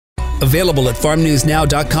Available at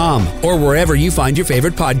farmnewsnow.com or wherever you find your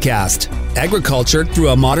favorite podcast. Agriculture through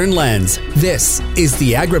a modern lens. This is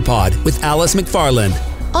the AgriPod with Alice McFarland.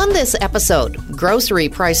 On this episode, grocery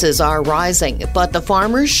prices are rising, but the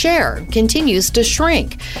farmer's share continues to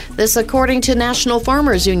shrink. This according to National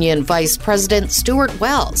Farmers Union Vice President Stuart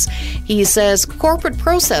Wells. He says corporate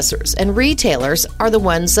processors and retailers are the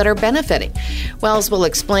ones that are benefiting. Wells will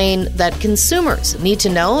explain that consumers need to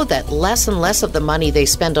know that less and less of the money they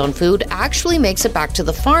spend on food actually makes it back to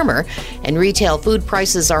the farmer, and retail food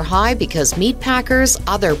prices are high because meat packers,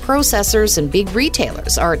 other processors, and big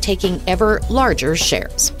retailers are taking ever larger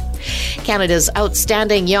shares. Canada's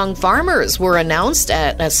outstanding young farmers were announced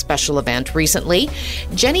at a special event recently.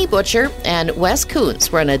 Jenny Butcher and Wes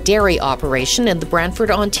Coons run a dairy operation in the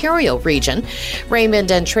Brantford, Ontario region.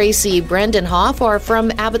 Raymond and Tracy Brendenhoff are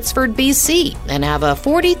from Abbotsford, BC, and have a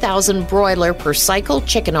 40,000 broiler per cycle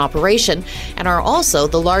chicken operation and are also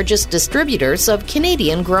the largest distributors of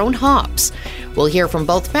Canadian-grown hops. We'll hear from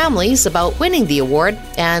both families about winning the award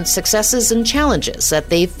and successes and challenges that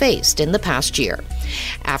they've faced in the past year.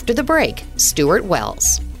 After the break, Stuart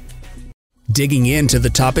Wells. Digging into the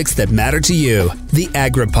topics that matter to you. The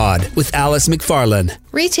AgriPod with Alice McFarland.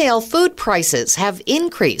 Retail food prices have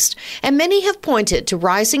increased, and many have pointed to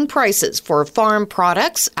rising prices for farm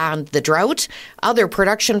products and the drought, other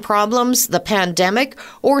production problems, the pandemic,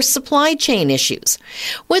 or supply chain issues.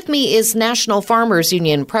 With me is National Farmers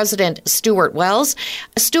Union President Stuart Wells.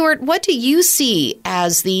 Stuart, what do you see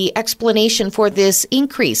as the explanation for this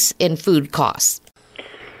increase in food costs?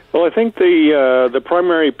 Well, I think the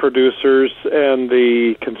primary producers and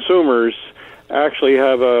the consumers actually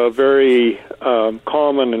have a very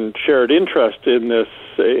common and shared interest in this,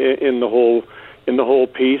 in the whole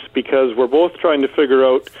piece, because we're both trying to figure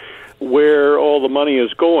out where all the money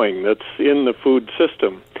is going that's in the food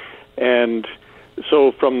system. And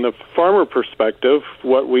so from the farmer perspective,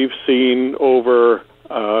 what we've seen over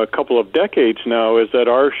a couple of decades now is that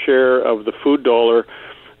our share of the food dollar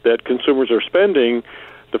that consumers are spending,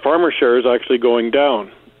 the farmer share is actually going down.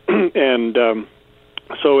 And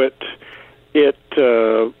so it's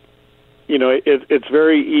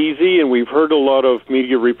very easy, and we've heard a lot of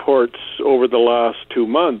media reports over the last 2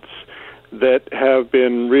 months that have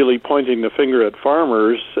been really pointing the finger at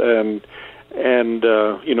farmers and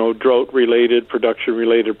drought-related,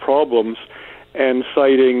 production-related problems, and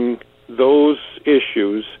citing those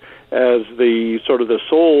issues as the sort of the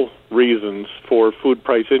sole reasons for food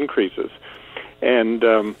price increases. And,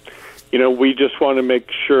 we just want to make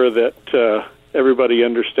sure that everybody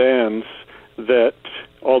understands that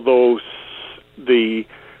although the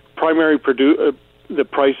the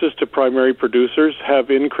prices to primary producers have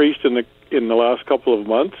increased in the last couple of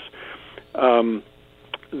months,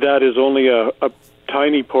 that is only a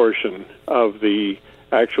tiny portion of the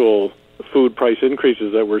actual food price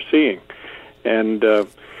increases that we're seeing. And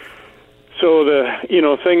so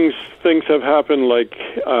things have happened, like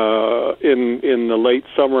in the late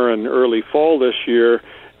summer and early fall this year.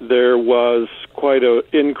 There was quite an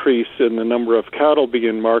increase in the number of cattle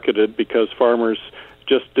being marketed because farmers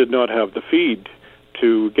just did not have the feed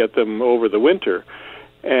to get them over the winter.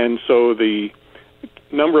 And so the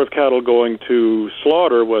number of cattle going to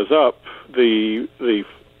slaughter was up. The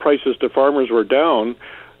prices to farmers were down,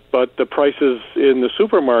 but the prices in the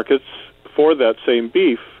supermarkets for that same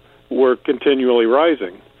beef were continually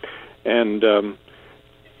rising. And,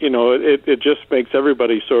 it just makes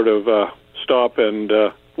everybody sort of stop and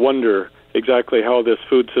wonder exactly how this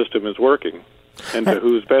food system is working and to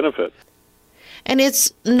whose benefit. And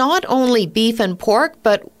it's not only beef and pork,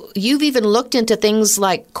 but you've even looked into things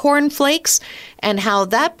like cornflakes and how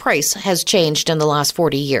that price has changed in the last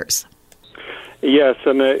 40 years. Yes,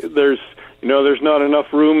 and there's not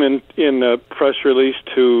enough room in the press release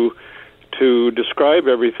to describe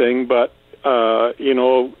everything, but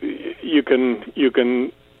you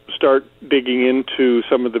can start digging into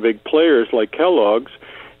some of the big players like Kellogg's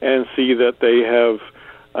and see that they have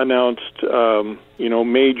announced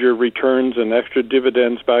major returns and extra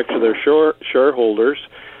dividends back to their shareholders,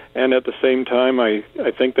 and at the same time I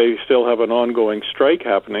think they still have an ongoing strike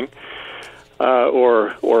happening,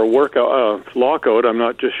 or lockout. I'm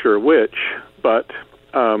not just sure which, but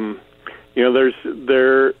I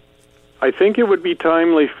think it would be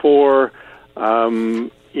timely for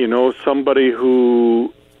somebody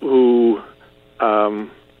who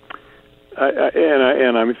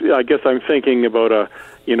I guess I'm thinking about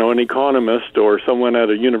an economist or someone at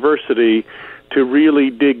a university to really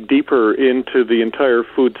dig deeper into the entire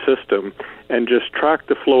food system and just track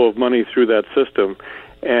the flow of money through that system.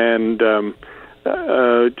 And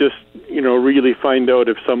just really find out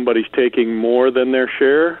if somebody's taking more than their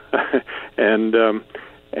share, and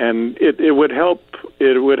it would help.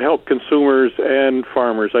 It would help consumers and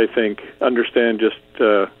farmers, I think, understand just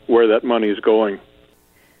where that money is going.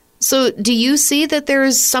 So do you see that there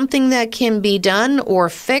is something that can be done or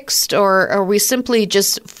fixed, or are we simply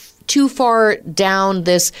just too far down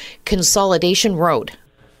this consolidation road?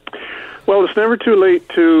 Well, it's never too late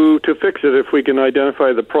to fix it if we can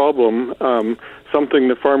identify the problem. Something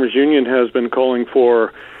the Farmers Union has been calling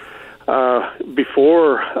for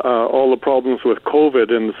before all the problems with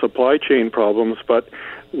COVID and the supply chain problems, but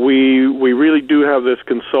we really do have this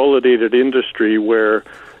consolidated industry where,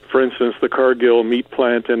 for instance, the Cargill meat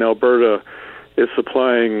plant in Alberta is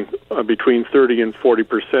supplying between 30 and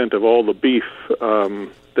 40% of all the beef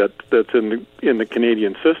that's in the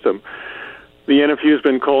Canadian system. The NFU has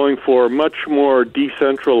been calling for much more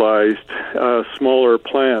decentralized, smaller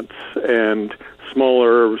plants and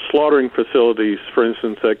smaller slaughtering facilities, for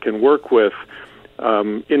instance, that can work with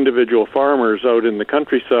individual farmers out in the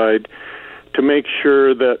countryside to make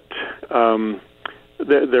sure that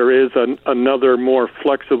there is another more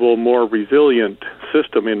flexible, more resilient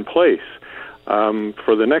system in place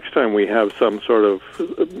for the next time we have some sort of,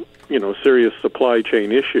 serious supply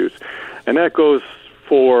chain issues. And that goes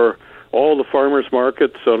for all the farmers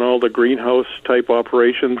markets and all the greenhouse type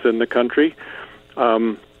operations in the country.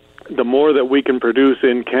 The more that we can produce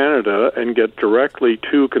in Canada and get directly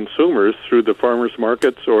to consumers through the farmers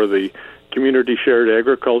markets or the community shared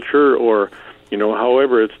agriculture or,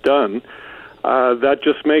 however it's done, that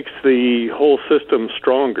just makes the whole system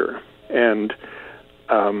stronger. And,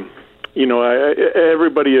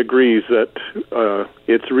 everybody agrees that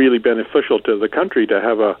it's really beneficial to the country to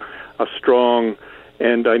have a strong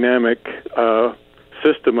and dynamic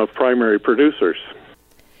system of primary producers.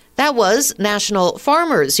 That was National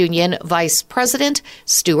Farmers Union Vice President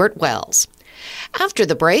Stuart Wells. After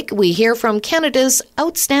the break, we hear from Canada's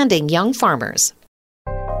outstanding young farmers.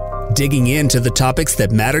 Digging into the topics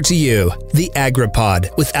that matter to you. The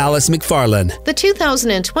AgriPod with Alice McFarlane. The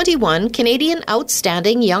 2021 Canadian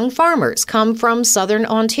Outstanding Young Farmers come from Southern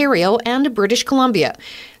Ontario and British Columbia.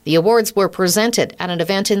 The awards were presented at an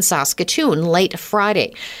event in Saskatoon late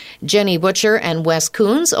Friday. Jenny Butcher and Wes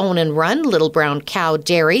Coons own and run Little Brown Cow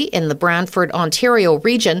Dairy in the Brantford, Ontario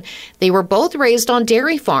region. They were both raised on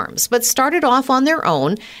dairy farms, but started off on their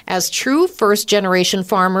own as true first-generation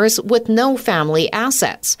farmers with no family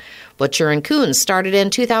assets. Butcher and Coons started in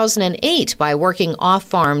 2008 by working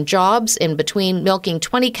off-farm jobs in between milking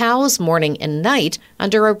 20 cows morning and night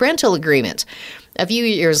under a rental agreement. A few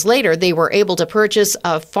years later, they were able to purchase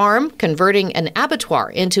a farm, converting an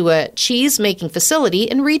abattoir into a cheese-making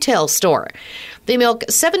facility and retail store. They milk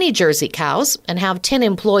 70 Jersey cows and have 10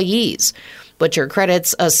 employees. Butcher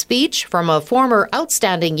credits a speech from a former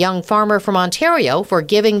outstanding young farmer from Ontario for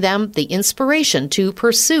giving them the inspiration to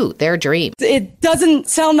pursue their dream. It doesn't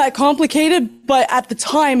sound that complicated, but at the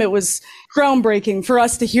time it was groundbreaking for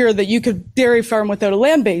us to hear that you could dairy farm without a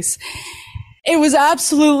land base. It was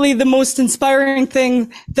absolutely the most inspiring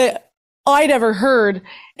thing that I'd ever heard.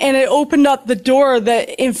 And it opened up the door that,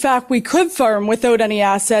 in fact, we could farm without any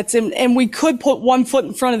assets and we could put one foot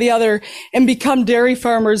in front of the other and become dairy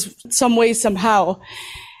farmers some way, somehow.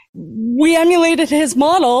 We emulated his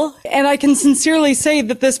model, and I can sincerely say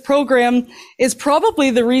that this program is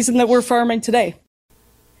probably the reason that we're farming today.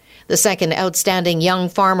 The second Outstanding Young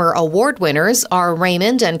Farmer Award winners are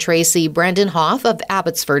Raymond and Tracy Brendenhoff of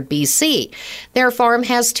Abbotsford, BC. Their farm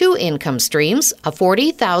has two income streams, a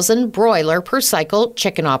 40,000 broiler per cycle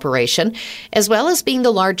chicken operation, as well as being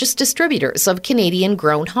the largest distributors of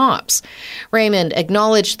Canadian-grown hops. Raymond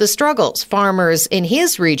acknowledged the struggles farmers in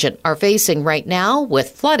his region are facing right now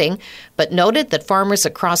with flooding, but noted that farmers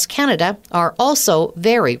across Canada are also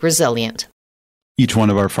very resilient. Each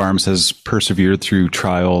one of our farms has persevered through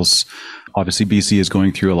trials. Obviously, BC is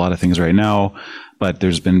going through a lot of things right now, but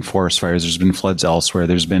there's been forest fires, there's been floods elsewhere,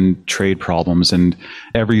 there's been trade problems, and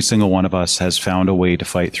every single one of us has found a way to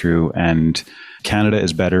fight through. And Canada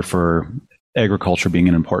is better for agriculture being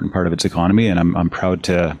an important part of its economy, and I'm proud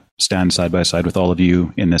to stand side by side with all of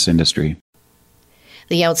you in this industry.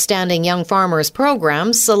 The Outstanding Young Farmers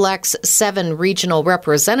program selects 7 regional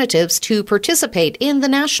representatives to participate in the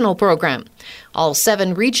national program. All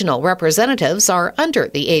 7 regional representatives are under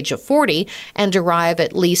the age of 40 and derive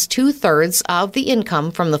at least 2/3 of the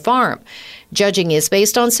income from the farm. Judging is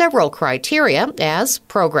based on several criteria, as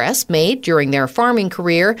progress made during their farming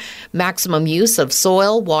career, maximum use of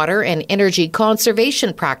soil, water, and energy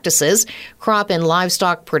conservation practices, crop and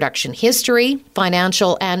livestock production history,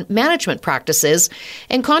 financial and management practices,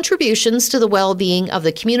 and contributions to the well-being of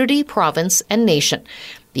the community, province, and nation.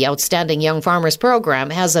 The Outstanding Young Farmers Program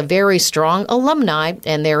has a very strong alumni,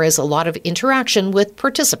 and there is a lot of interaction with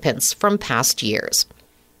participants from past years.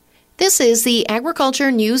 This is the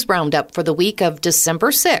Agriculture News Roundup for the week of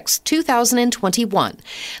December 6, 2021.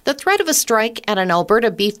 The threat of a strike at an Alberta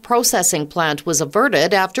beef processing plant was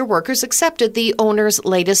averted after workers accepted the owner's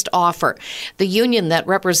latest offer. The union that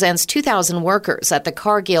represents 2,000 workers at the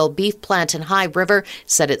Cargill beef plant in High River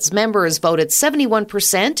said its members voted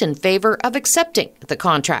 71% in favor of accepting the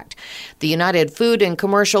contract. The United Food and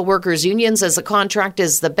Commercial Workers Union says the contract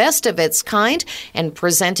is the best of its kind and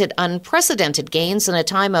presented unprecedented gains in a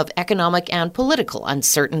time of economic and political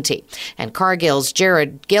uncertainty. And Cargill's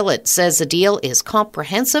Jared Gillett says the deal is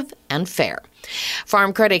comprehensive and fair.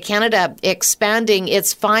 Farm Credit Canada expanding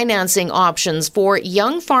its financing options for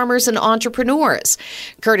young farmers and entrepreneurs.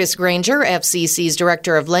 Curtis Granger, FCC's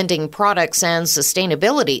Director of Lending Products and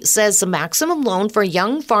Sustainability, says the maximum loan for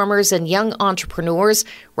young farmers and young entrepreneurs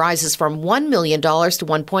rises from $1 million to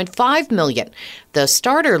 $1.5 million. The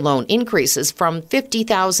starter loan increases from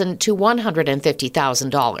 $50,000 to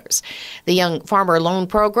 $150,000. The Young Farmer Loan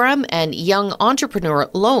Program and Young Entrepreneur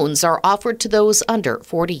Loans are offered to those under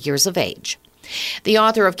 40 years of age. The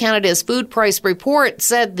author of Canada's Food Price Report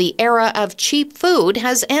said the era of cheap food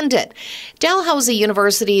has ended. Dalhousie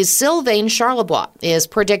University's Sylvain Charlebois is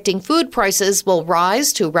predicting food prices will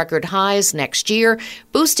rise to record highs next year,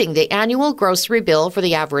 boosting the annual grocery bill for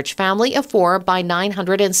the average family of four by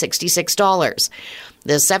 $966.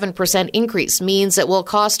 The 7% increase means it will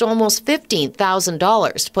cost almost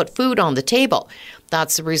 $15,000 to put food on the table.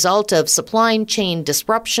 That's the result of supply chain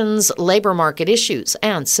disruptions, labor market issues,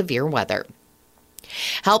 and severe weather.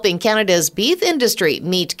 Helping Canada's beef industry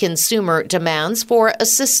meet consumer demands for a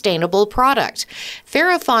sustainable product.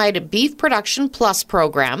 Verified Beef Production Plus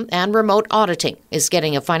program and remote auditing is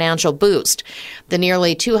getting a financial boost. The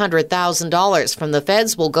nearly $200,000 from the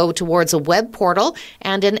feds will go towards a web portal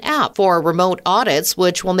and an app for remote audits,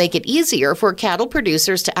 which will make it easier for cattle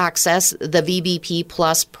producers to access the VBP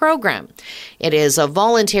Plus program. It is a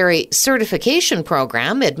voluntary certification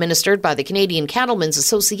program administered by the Canadian Cattlemen's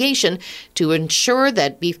Association to ensure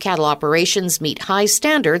that beef cattle operations meet high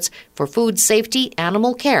standards for food safety,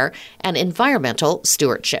 animal care, and environmental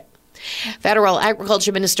stewardship. Federal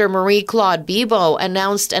Agriculture Minister Marie-Claude Bibeau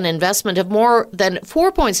announced an investment of more than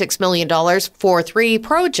 $4.6 million for 3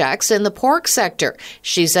 projects in the pork sector.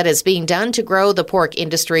 She said it's being done to grow the pork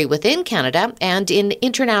industry within Canada and in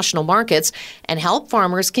international markets and help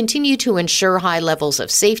farmers continue to ensure high levels of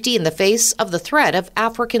safety in the face of the threat of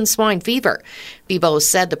African swine fever. Bibeau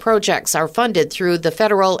said the projects are funded through the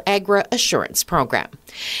Federal Agri Assurance Program.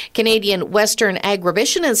 Canadian Western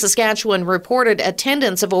Agribition in Saskatchewan reported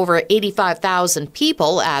attendance of over 85,000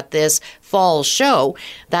 people at this fall show.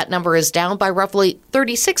 That number is down by roughly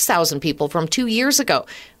 36,000 people from 2 years ago.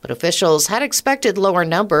 But officials had expected lower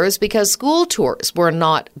numbers because school tours were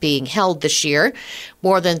not being held this year.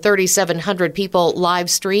 More than 3,700 people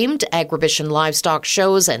live-streamed Agribition livestock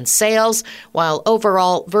shows and sales, while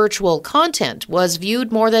overall virtual content was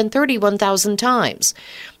viewed more than 31,000 times.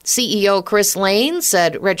 CEO Chris Lane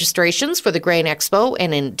said registrations for the Grain Expo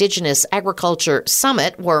and Indigenous Agriculture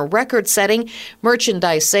Summit were record-setting.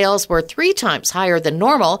 Merchandise sales were 3 times higher than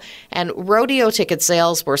normal, and rodeo ticket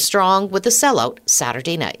sales were strong with the sellout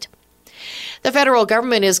Saturday night. The federal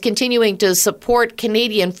government is continuing to support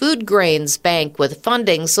Canadian Food Grains Bank with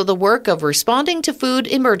funding so the work of responding to food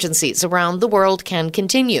emergencies around the world can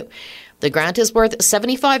continue. The grant is worth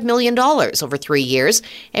 $75 million over 3 years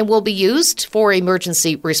and will be used for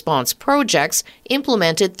emergency response projects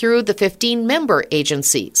implemented through the 15 member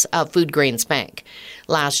agencies of Food Grains Bank.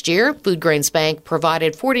 Last year, Food Grains Bank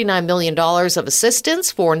provided $49 million of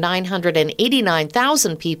assistance for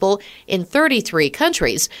 989,000 people in 33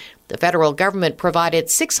 countries. The federal government provided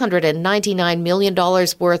 $699 million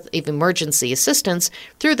worth of emergency assistance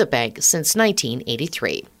through the bank since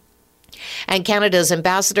 1983. And Canada's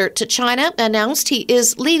ambassador to China announced he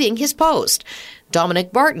is leaving his post.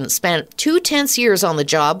 Dominic Barton spent 2 years on the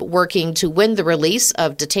job working to win the release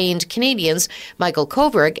of detained Canadians Michael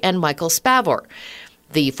Kovrig and Michael Spavor.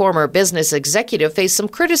 The former business executive faced some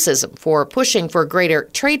criticism for pushing for greater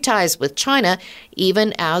trade ties with China,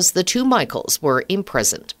 even as the 2 Michaels were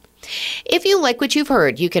imprisoned. If you like what you've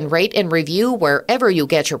heard, you can rate and review wherever you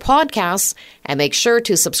get your podcasts, and make sure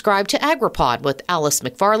to subscribe to AgriPod with Alice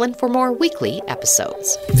McFarland for more weekly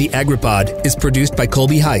episodes. The AgriPod is produced by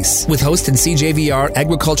Colby Heiss, with host and CJVR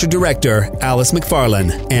Agriculture Director Alice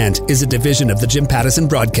McFarland, and is a division of the Jim Pattison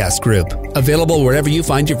Broadcast Group. Available wherever you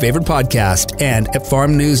find your favorite podcast and at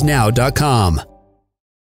farmnewsnow.com.